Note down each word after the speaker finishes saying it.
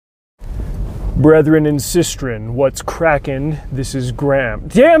Brethren and sistren, what's crackin'? This is Graham.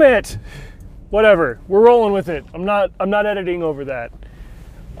 Damn it! Whatever, we're rolling with it. I'm not editing over that.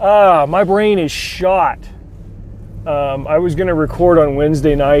 My brain is shot. I was gonna record on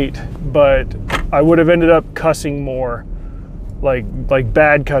Wednesday night, but I would have ended up cussing more. Like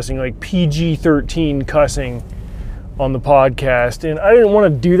bad cussing, like PG-13 cussing on the podcast. And I didn't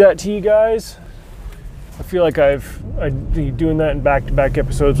want to do that to you guys. I feel like doing that in back-to-back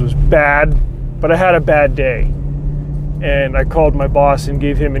episodes was bad, but I had a bad day. And I called my boss and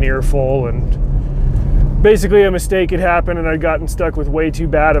gave him an earful, and basically a mistake had happened and I'd gotten stuck with way too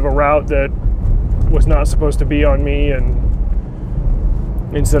bad of a route that was not supposed to be on me,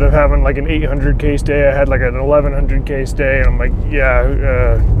 and instead of having like an 800 case day, I had like an 1100 case day, and I'm like,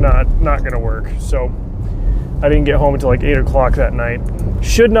 yeah, not gonna work. So I didn't get home until like 8 o'clock that night.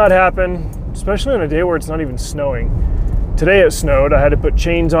 Should not happen, especially on a day where it's not even snowing. Today it snowed. I had to put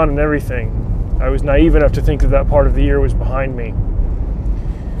chains on and everything. I was naive enough to think that part of the year was behind me.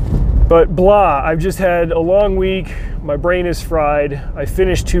 But blah, I've just had a long week. My brain is fried. I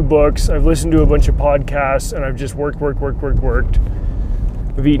finished 2 books. I've listened to a bunch of podcasts, and I've just worked.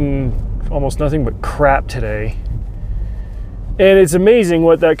 I've eaten almost nothing but crap today. And it's amazing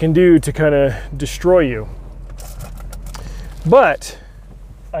what that can do to kind of destroy you. But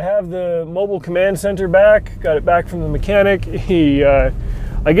I have the mobile command center back, got it back from the mechanic.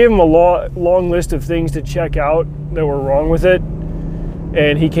 I gave him a long list of things to check out that were wrong with it.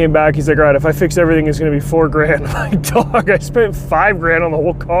 And he came back, he's like, all right, if I fix everything, it's gonna be $4,000. I'm like, dog, I spent $5,000 on the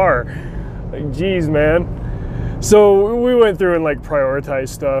whole car. Like, geez, man. So we went through and like prioritized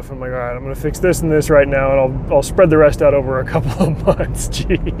stuff. I'm like, all right, I'm gonna fix this and this right now, and I'll spread the rest out over a couple of months.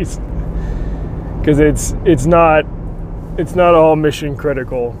 Jeez, because it's not all mission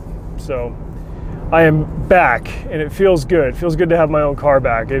critical. So I am back, and it feels good. It feels good to have my own car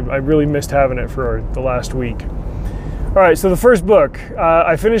back. I really missed having it for the last week. All right, so the first book,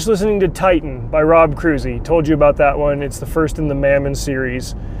 I finished listening to Titan by Rob Cruzy. Told you about that one. It's the first in the Mammon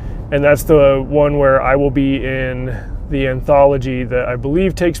series. And that's the one where I will be in the anthology that I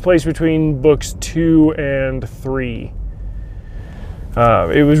believe takes place between books 2 and 3.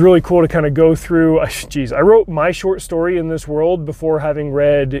 It was really cool to kind of go through. I wrote my short story in this world before having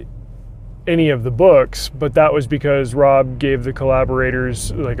read any of the books, but that was because Rob gave the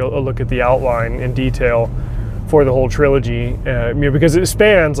collaborators like a look at the outline in detail for the whole trilogy, because it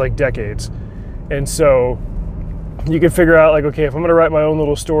spans like decades. And so you can figure out like, okay, if I'm going to write my own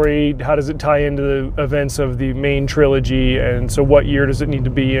little story, how does it tie into the events of the main trilogy? And so what year does it need to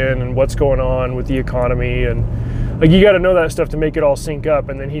be in, and what's going on with the economy? And like, you got to know that stuff to make it all sync up.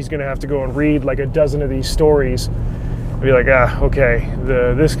 And then he's going to have to go and read like a dozen of these stories and be like, okay,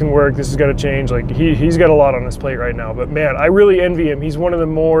 this can work. This has got to change. Like he's got a lot on his plate right now, but man, I really envy him. He's one of the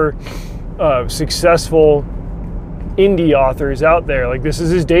more successful indie authors out there. Like, this is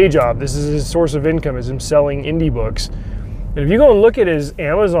his day job. This is his source of income, is him selling indie books. And if you go and look at his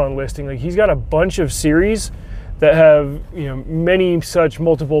Amazon listing, like, he's got a bunch of series that have, many such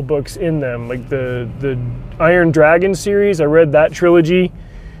multiple books in them. Like the Iron Dragon series, I read that trilogy.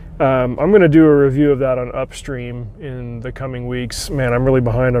 I'm going to do a review of that on Upstream in the coming weeks. Man, I'm really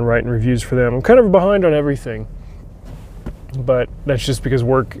behind on writing reviews for them. I'm kind of behind on everything, but that's just because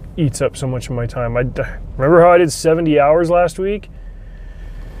work eats up so much of my time. Remember how I did 70 hours last week?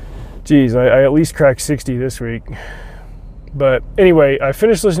 Geez, I at least cracked 60 this week. But anyway, I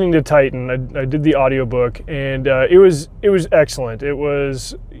finished listening to Titan. I did the audiobook, and it was excellent. It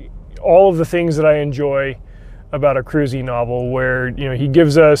was all of the things that I enjoy about a Cruzy novel, where he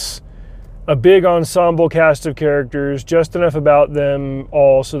gives us a big ensemble cast of characters, just enough about them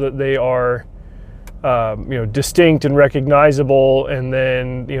all so that they are distinct and recognizable, and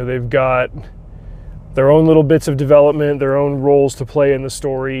then they've got their own little bits of development, their own roles to play in the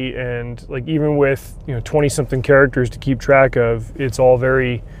story, and like, even with 20-something characters to keep track of, it's all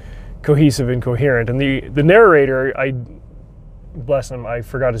very cohesive and coherent. And the narrator, bless him, I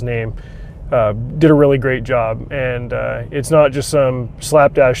forgot his name, did a really great job. And it's not just some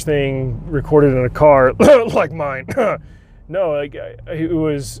slapdash thing recorded in a car like mine. No, like it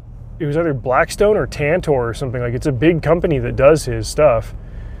was either Blackstone or Tantor or something. Like, it's a big company that does his stuff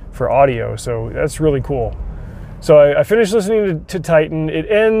for audio, so that's really cool. So I finished listening to Titan. It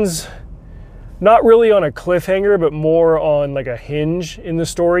ends not really on a cliffhanger, but more on like a hinge in the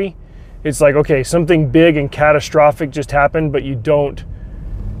story. It's like, okay, something big and catastrophic just happened, but you don't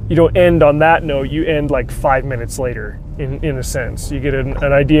end on that note. You end like 5 minutes later, in a sense. You get an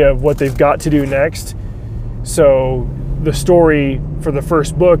idea of what they've got to do next. So the story for the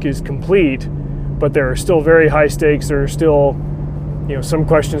first book is complete, but there are still very high stakes. There are still some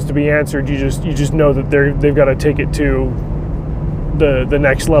questions to be answered. You just know that they've got to take it to the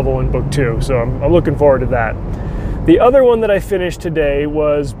next level in book 2. So I'm looking forward to that. The other one that I finished today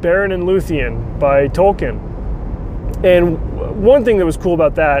was Beren and Luthien by Tolkien. And one thing that was cool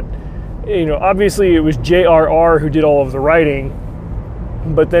about that, obviously it was J.R.R. who did all of the writing,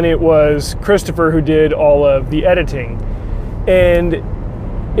 but then it was Christopher who did all of the editing. And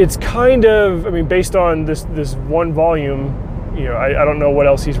it's kind of, based on this one volume, I don't know what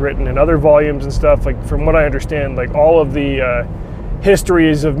else he's written in other volumes and stuff. Like, from what I understand, like all of the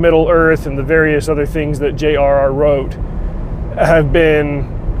histories of Middle Earth and the various other things that J.R.R. wrote have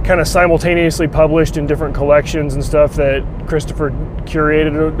been kind of simultaneously published in different collections and stuff that Christopher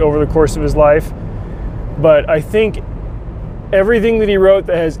curated over the course of his life. But I think everything that he wrote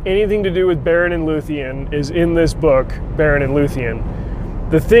that has anything to do with Beren and Luthien is in this book, Beren and Luthien.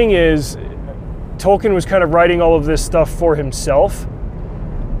 The thing is, Tolkien was kind of writing all of this stuff for himself,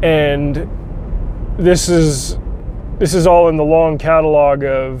 and this is all in the long catalog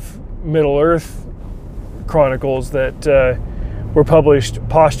of Middle-earth chronicles that were published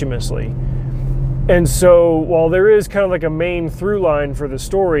posthumously. And so while there is kind of like a main through line for the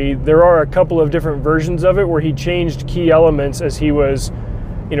story, there are a couple of different versions of it where he changed key elements as he was,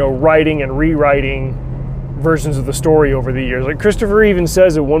 writing and rewriting versions of the story over the years. Like, Christopher even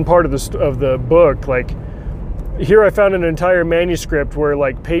says in one part of the book, like, here I found an entire manuscript where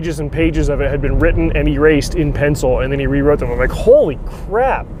like pages and pages of it had been written and erased in pencil, and then he rewrote them. I'm like, holy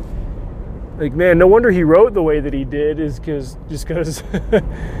crap! Like, man, no wonder he wrote the way that he did, is because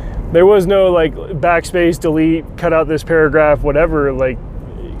there was no like backspace, delete, cut out this paragraph, whatever. Like,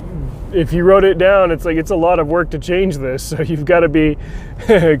 if he wrote it down, it's like, it's a lot of work to change this, so you've got to be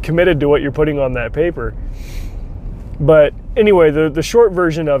committed to what you're putting on that paper. But anyway, the short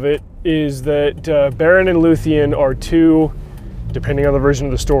version of it is that Beren and Luthien are two, depending on the version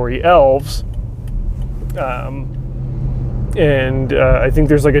of the story, elves. And I think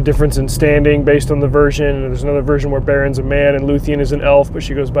there's like a difference in standing based on the version. And there's another version where Beren's a man and Luthien is an elf, but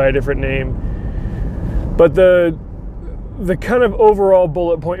she goes by a different name. But the kind of overall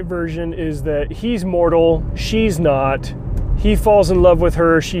bullet point version is that he's mortal, she's not. He falls in love with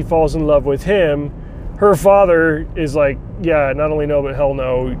her, she falls in love with him. Her father is like, yeah, not only no, but hell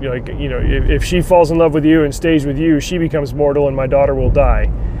no. Like, if she falls in love with you and stays with you, she becomes mortal and my daughter will die.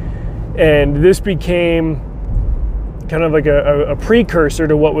 And this became kind of like a precursor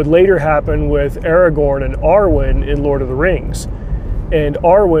to what would later happen with Aragorn and Arwen in Lord of the Rings. And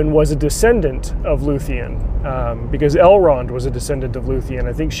Arwen was a descendant of Luthien, because Elrond was a descendant of Luthien.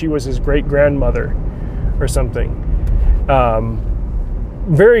 I think she was his great-grandmother or something.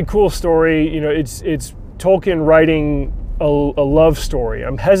 Very cool story. It's Tolkien writing a love story.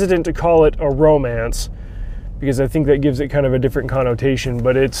 I'm hesitant to call it a romance because I think that gives it kind of a different connotation,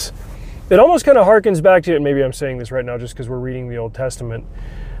 but it almost kind of harkens back to, and maybe I'm saying this right now just because we're reading the Old Testament,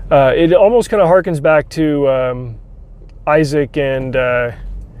 it almost kind of harkens back to Isaac and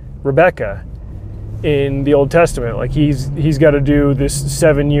Rebecca in the Old Testament. Like, he's got to do this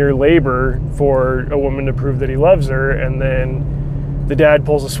 7-year labor for a woman to prove that he loves her, and then the dad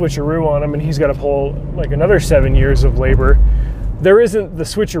pulls a switcheroo on him and he's got to pull like another 7 years of labor. There isn't the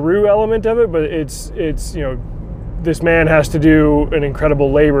switcheroo element of it, but it's this man has to do an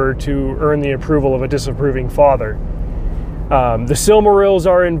incredible labor to earn the approval of a disapproving father. The Silmarils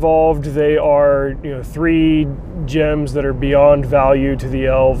are involved. They are 3 gems that are beyond value to the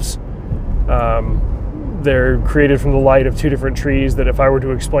elves. They're created from the light of 2 different trees that, if I were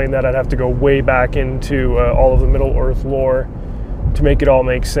to explain that, I'd have to go way back into all of the Middle-earth lore to make it all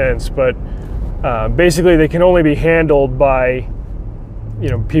make sense. But basically they can only be handled by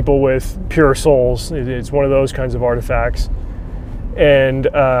people with pure souls. It's one of those kinds of artifacts. And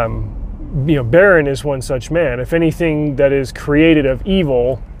Beren is one such man. If anything that is created of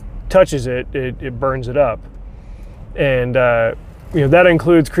evil touches it, it burns it up. And that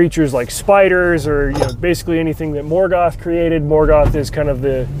includes creatures like spiders, or basically anything that Morgoth created. Morgoth is kind of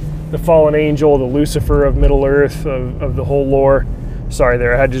the fallen angel, the Lucifer of Middle-earth, of the whole lore. Sorry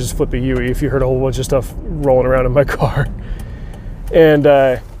there, I had to just flip a Yui if you heard a whole bunch of stuff rolling around in my car. And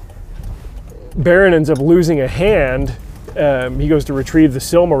Beren ends up losing a hand. He goes to retrieve the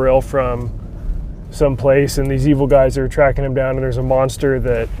Silmaril from someplace, and these evil guys are tracking him down, and there's a monster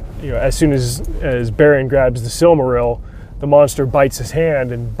that, as soon as Beren grabs the Silmaril, the monster bites his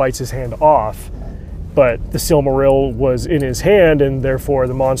hand and bites his hand off. But the Silmaril was in his hand, and therefore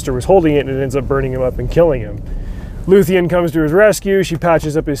the monster was holding it, and it ends up burning him up and killing him. Luthien comes to his rescue. She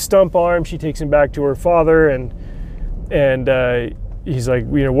patches up his stump arm. She takes him back to her father, and he's like,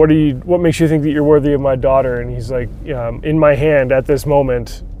 what makes you think that you're worthy of my daughter? And he's like, in my hand at this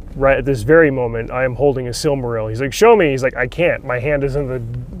moment, right at this very moment, I am holding a Silmaril. He's like, show me. He's like, I can't. My hand is in the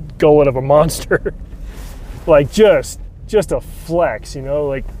gullet of a monster. Like just a flex,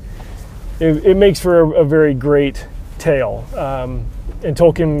 like it makes for a very great tale. And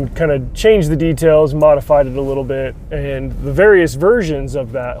Tolkien kind of changed the details, modified it a little bit, and the various versions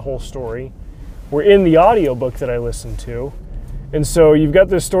of that whole story were in the audiobook that I listened to. And so you've got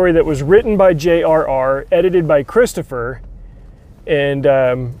this story that was written by J.R.R., edited by Christopher, and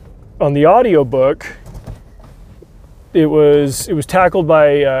on the audiobook, it was tackled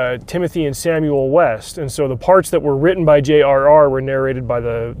by Timothy and Samuel West. And so the parts that were written by J.R.R. were narrated by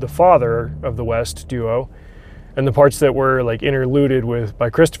the father of the West duo, and the parts that were like interluded by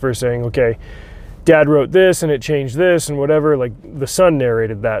Christopher saying, okay, Dad wrote this and it changed this and whatever, like the son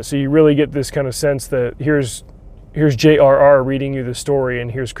narrated that. So you really get this kind of sense that here's J.R.R. reading you the story, and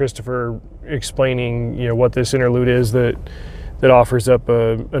here's Christopher explaining, what this interlude is that offers up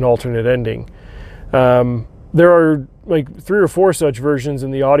an alternate ending. There are like 3 or 4 such versions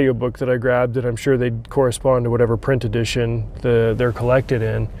in the audiobook that I grabbed that I'm sure they'd correspond to whatever print edition they're collected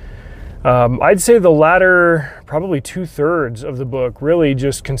in. I'd say the latter, probably 2/3 of the book, really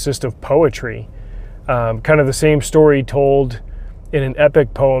just consist of poetry. Kind of the same story told in an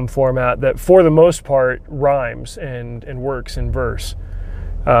epic poem format that for the most part rhymes and works in verse.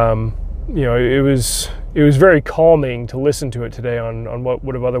 It was very calming to listen to it today on what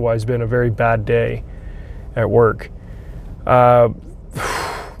would have otherwise been a very bad day at work. I'm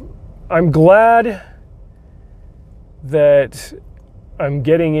glad that I'm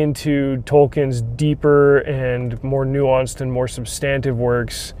getting into Tolkien's deeper and more nuanced and more substantive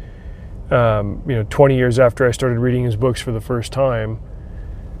works 20 years after I started reading his books for the first time.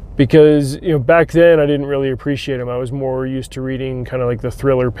 Because, back then I didn't really appreciate him. I was more used to reading kind of like the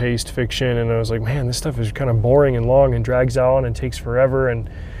thriller-paced fiction, and I was like, man, this stuff is kind of boring and long and drags on and takes forever. And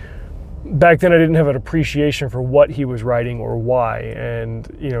back then I didn't have an appreciation for what he was writing or why. And,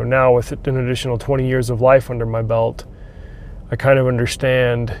 now with an additional 20 years of life under my belt, I kind of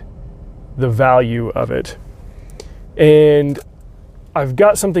understand the value of it. And I've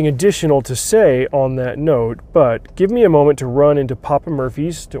got something additional to say on that note, but give me a moment to run into Papa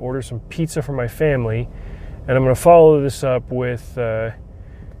Murphy's to order some pizza for my family, and I'm going to follow this up with an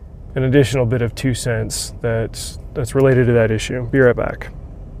additional bit of 2 cents that's related to that issue. Be right back.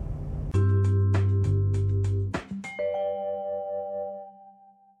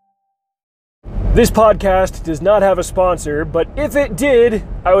 This podcast does not have a sponsor, but if it did,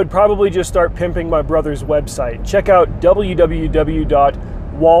 I would probably just start pimping my brother's website. Check out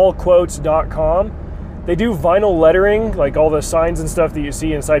www.wallquotes.com. They do vinyl lettering, like all the signs and stuff that you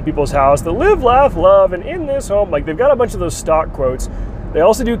see inside people's house, that live, laugh, love, and in this home. Like, they've got a bunch of those stock quotes. They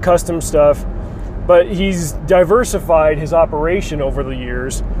also do custom stuff, but he's diversified his operation over the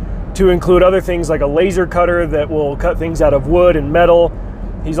years to include other things like a laser cutter that will cut things out of wood and metal.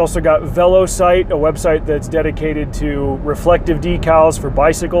 He's also got Velocite, a website that's dedicated to reflective decals for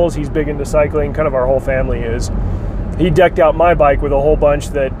bicycles. He's big into cycling, kind of our whole family is. He decked out my bike with a whole bunch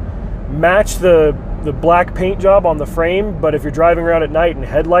that match the black paint job on the frame, but if you're driving around at night and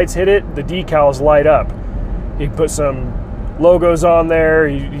headlights hit it, the decals light up. He put some logos on there.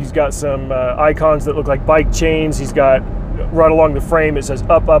 He's got some icons that look like bike chains. He's got, right along the frame, it says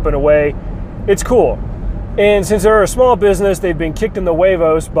up, up, and away. It's cool. And since they're a small business, they've been kicked in the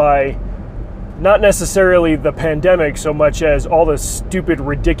huevos by not necessarily the pandemic so much as all the stupid,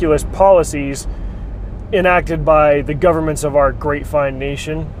 ridiculous policies enacted by the governments of our great fine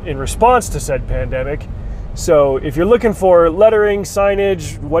nation in response to said pandemic. So if you're looking for lettering,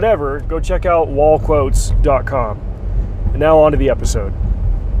 signage, whatever, go check out wallquotes.com. And now on to the episode.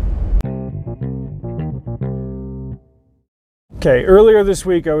 Okay, earlier this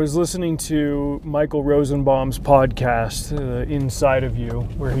week I was listening to Michael Rosenbaum's podcast, Inside of You,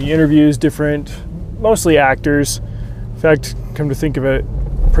 where he interviews different, mostly actors. In fact, come to think of it,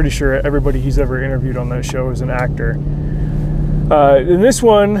 I'm pretty sure everybody he's ever interviewed on that show is an actor. In this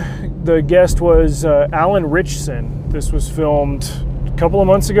one, the guest was Alan Ritchson. This was filmed a couple of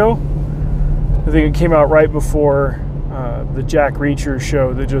months ago. I think it came out right before the Jack Reacher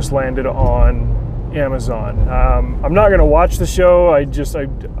show that just landed on Amazon. I'm not going to watch the show. I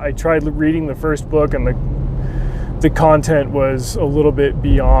tried reading the first book, and the content was a little bit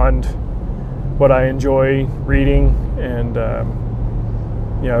beyond what I enjoy reading, and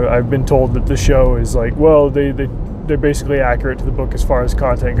I've been told that the show is like, well, they're basically accurate to the book as far as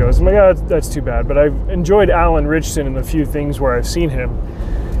content goes. I'm like, oh, that's too bad. But I've enjoyed Alan Ritchson in the few things where I've seen him.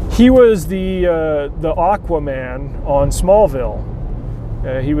 He was the Aquaman on Smallville.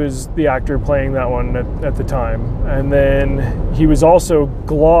 He was the actor playing that one at the time. And then he was also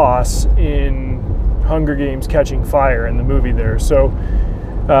Gloss in Hunger Games Catching Fire in the movie there. So,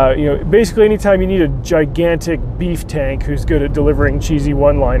 basically anytime you need a gigantic beef tank who's good at delivering cheesy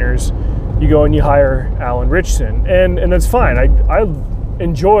one-liners, you go and you hire Alan Ritchson. And that's fine. I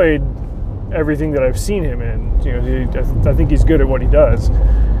enjoyed everything that I've seen him in. I think he's good at what he does.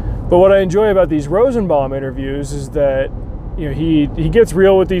 But what I enjoy about these Rosenbaum interviews is that he gets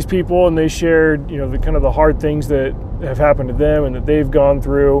real with these people, and they shared the kind of the hard things that have happened to them and that they've gone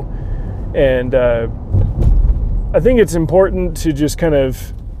through. And I think it's important to just kind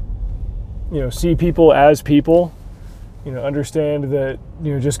of see people as people. Understand that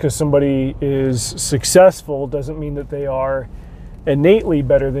just because somebody is successful doesn't mean that they are innately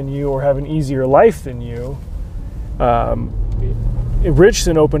better than you or have an easier life than you.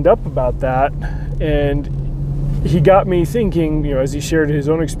 Ritchson opened up about that, and he got me thinking, as he shared his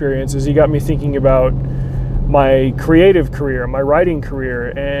own experiences, he got me thinking about my creative career, my writing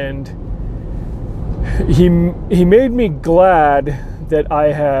career, and he made me glad that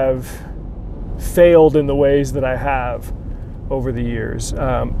I have failed in the ways that I have over the years.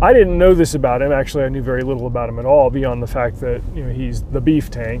 I didn't know this about him. Actually, I knew very little about him at all, beyond the fact that he's the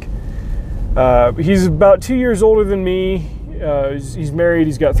beef tank. He's about 2 years older than me. He's married.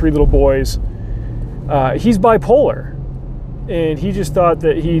 He's got 3 little boys. He's bipolar, and he just thought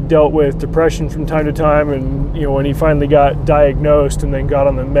that he dealt with depression from time to time. And when he finally got diagnosed and then got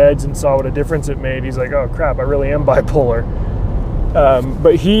on the meds and saw what a difference it made, he's like, "Oh crap, I really am bipolar."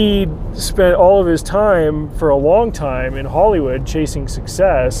 But he spent all of his time for a long time in Hollywood chasing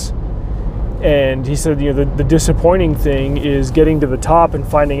success. And he said, the disappointing thing is getting to the top and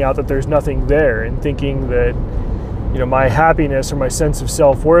finding out that there's nothing there, and thinking that, my happiness or my sense of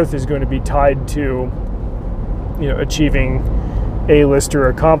self-worth is going to be tied to, achieving A-lister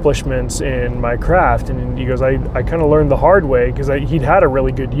accomplishments in my craft. And he goes, I kind of learned the hard way, because he'd had a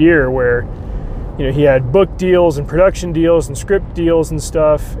really good year where, he had book deals and production deals and script deals and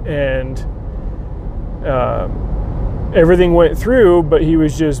stuff, and everything went through, but he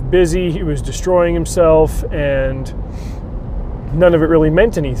was just busy. He was destroying himself, and none of it really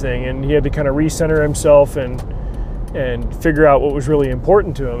meant anything. And he had to kind of recenter himself and figure out what was really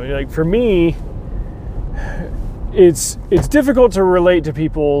important to him. And for me, it's difficult to relate to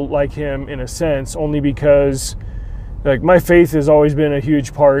people like him in a sense, only because my faith has always been a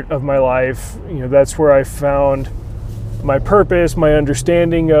huge part of my life. That's where I found my purpose, my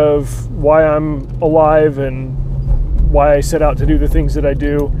understanding of why I'm alive and why I set out to do the things that I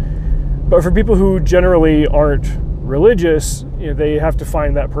do. But for people who generally aren't religious, they have to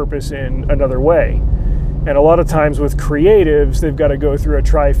find that purpose in another way. And a lot of times with creatives, they've got to go through a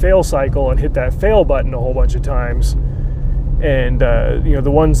try-fail cycle and hit that fail button a whole bunch of times. And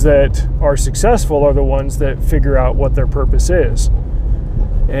the ones that are successful are the ones that figure out what their purpose is.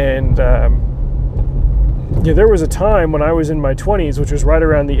 And there was a time when I was in my 20s, which was right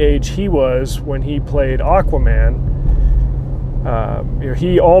around the age he was when he played Aquaman.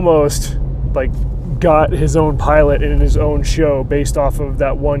 He almost got his own pilot in his own show based off of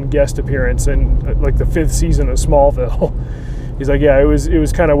that one guest appearance in the 5th season of Smallville. He's like, yeah, it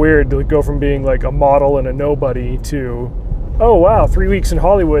was kind of weird to go from being a model and a nobody to, oh wow, 3 weeks in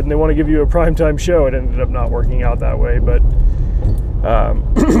Hollywood and they want to give you a primetime show. It ended up not working out that way, but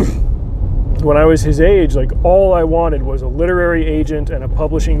when I was his age, all I wanted was a literary agent and a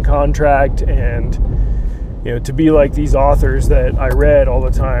publishing contract, and to be like these authors that I read all the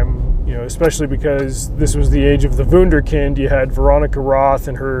time. Especially because this was the age of the Wunderkind. You had Veronica Roth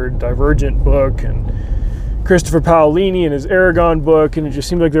and her Divergent book, and Christopher Paolini and his Aragon book, and it just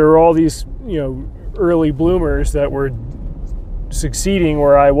seemed like there were all these, early bloomers that were succeeding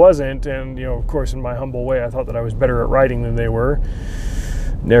where I wasn't. And, of course, in my humble way, I thought that I was better at writing than they were.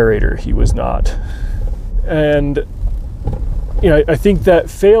 Narrator, he was not. And, I think that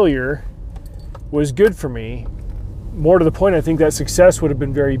failure was good for me. More to the point, I think that success would have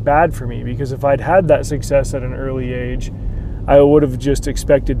been very bad for me, because if I'd had that success at an early age, I would have just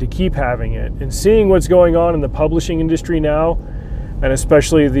expected to keep having it. And seeing what's going on in the publishing industry now, and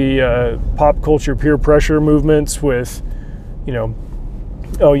especially the pop culture peer pressure movements with,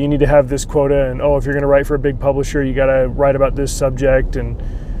 oh, you need to have this quota, and oh, if you're going to write for a big publisher, you got to write about this subject, and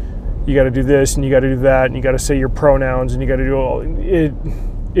you got to do this, and you got to do that, and you got to say your pronouns, and you got to do all it.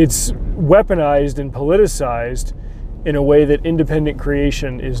 It's weaponized and politicized in a way that independent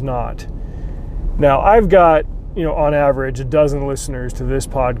creation is not. Now, I've got, on average, a dozen listeners to this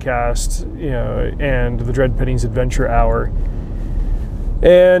podcast, and the Dread Pennies Adventure Hour.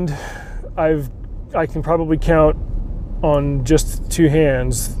 And I can probably count on just two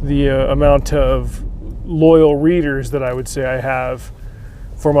hands the amount of loyal readers that I would say I have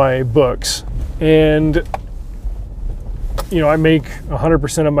for my books. And I make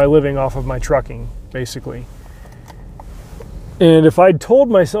 100% of my living off of my trucking, basically. And if I'd told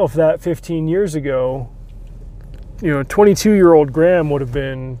myself that 15 years ago, 22-year-old Graham would have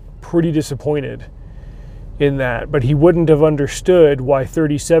been pretty disappointed in that, but he wouldn't have understood why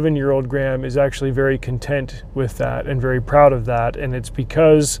 37-year-old Graham is actually very content with that and very proud of that. And it's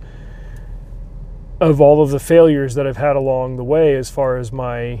because of all of the failures that I've had along the way as far as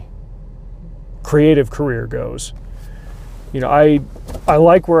my creative career goes. I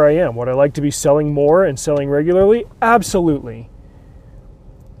like where I am. Would I like to be selling more and selling regularly? Absolutely.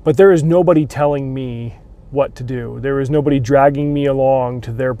 But there is nobody telling me what to do. There is nobody dragging me along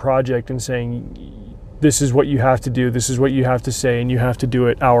to their project and saying, this is what you have to do, this is what you have to say, and you have to do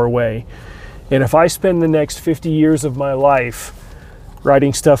it our way. And if I spend the next 50 years of my life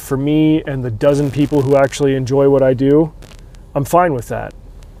writing stuff for me and the dozen people who actually enjoy what I do, I'm fine with that.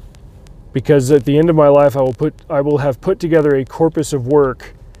 Because at the end of my life, I will have put together a corpus of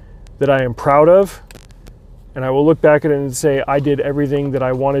work that I am proud of, and I will look back at it and say, I did everything that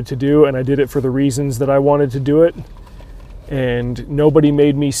I wanted to do, and I did it for the reasons that I wanted to do it, and nobody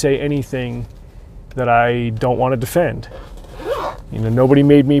made me say anything that I don't want to defend. Nobody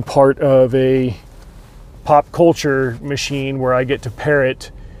made me part of a pop culture machine where I get to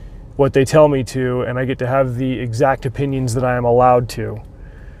parrot what they tell me to, and I get to have the exact opinions that I am allowed to.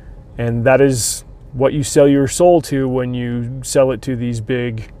 And that is what you sell your soul to when you sell it to these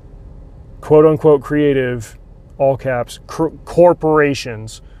big, quote unquote, creative, all caps,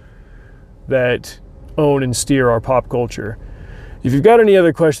 corporations that own and steer our pop culture. If you've got any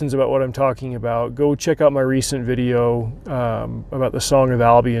other questions about what I'm talking about, go check out my recent video about the Song of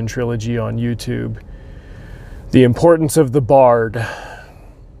Albion trilogy on YouTube. The importance of the bard.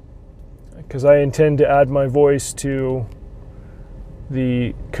 Because I intend to add my voice to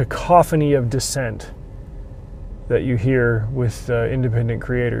the cacophony of dissent that you hear with independent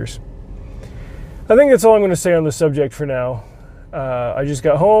creators. I think that's all I'm going to say on the subject for now. I just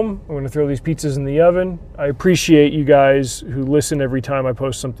got home. I'm going to throw these pizzas in the oven. I appreciate you guys who listen every time I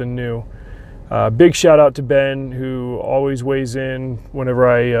post something new. Big shout out to Ben, who always weighs in whenever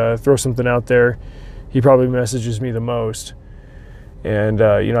I throw something out there. He probably messages me the most. And,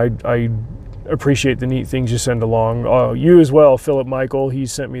 I appreciate the neat things you send along. You as well, Philip Michael. He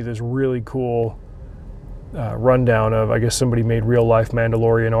sent me this really cool rundown of, I guess somebody made real life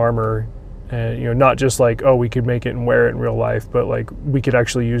Mandalorian armor. And, not just like, oh, we could make it and wear it in real life, but like we could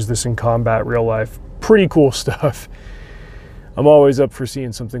actually use this in combat real life. Pretty cool stuff. I'm always up for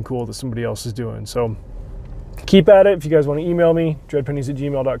seeing something cool that somebody else is doing. So keep at it. If you guys want to email me,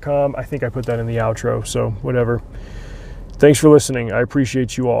 dreadpennies@gmail.com. I think I put that in the outro, so whatever. Thanks for listening. I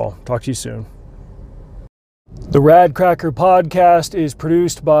appreciate you all. Talk to you soon. The Rad Cracker Podcast is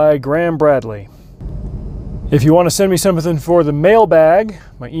produced by Graham Bradley. If you want to send me something for the mailbag,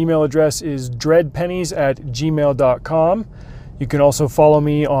 my email address is dreadpennies@gmail.com. You can also follow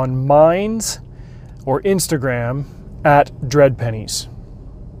me on Minds or Instagram @dreadpennies.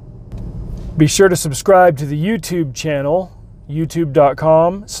 Be sure to subscribe to the YouTube channel,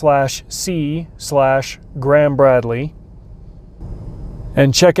 youtube.com/c/Graham Bradley.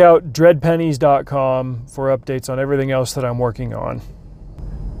 And check out dreadpennies.com for updates on everything else that I'm working on.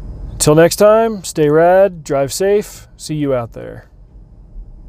 Until next time, stay rad, drive safe, see you out there.